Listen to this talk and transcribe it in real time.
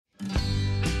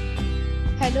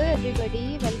Hello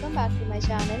everybody, welcome back to my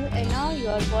channel, and now you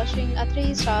are watching a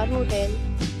 3-star hotel.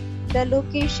 The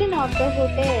location of the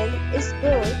hotel is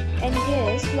good and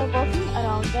guests love walking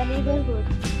around the neighborhood.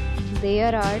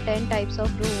 There are 10 types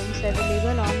of rooms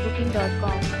available on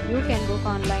booking.com. You can book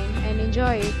online and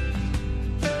enjoy it.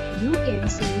 You can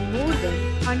see more than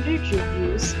 100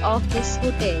 reviews of this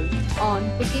hotel on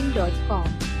booking.com.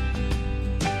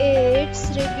 Its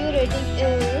review rating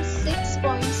is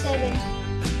 6.7,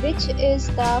 which is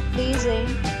the pleasant.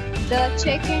 The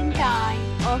check-in time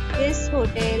of this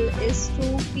hotel is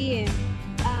 2 p.m.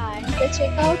 and the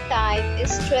check-out time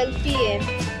is 12 p.m.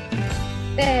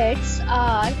 Pets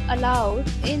are allowed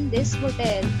in this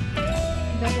hotel.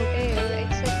 The hotel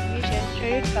accepts major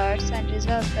credit cards and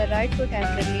reserves the right to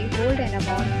temporarily hold an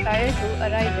amount prior to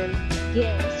arrival.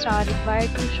 Guests are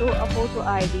required to show a photo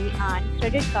ID and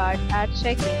credit card at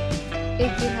check-in.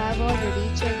 If you have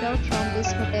already checked out from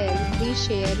this hotel, please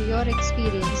share your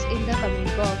experience in the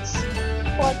comment box.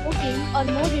 For booking or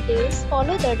more details,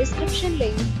 follow the description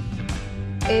link.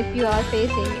 If you are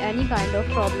facing any kind of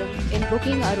problem in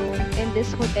booking a room in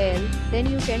this hotel, then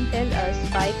you can tell us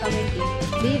by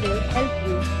commenting. We will help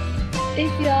you.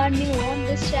 If you are new on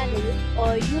this channel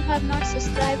or you have not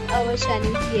subscribed our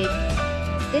channel yet,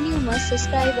 then you must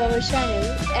subscribe our channel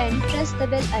and press the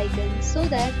bell icon so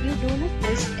that you do not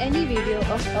miss any video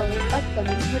of our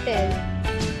upcoming hotel.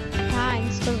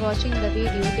 Thanks for watching the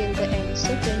video till the end.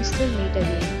 So friends, will meet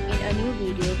again in a new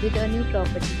video with a new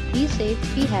property. Be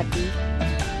safe, be happy.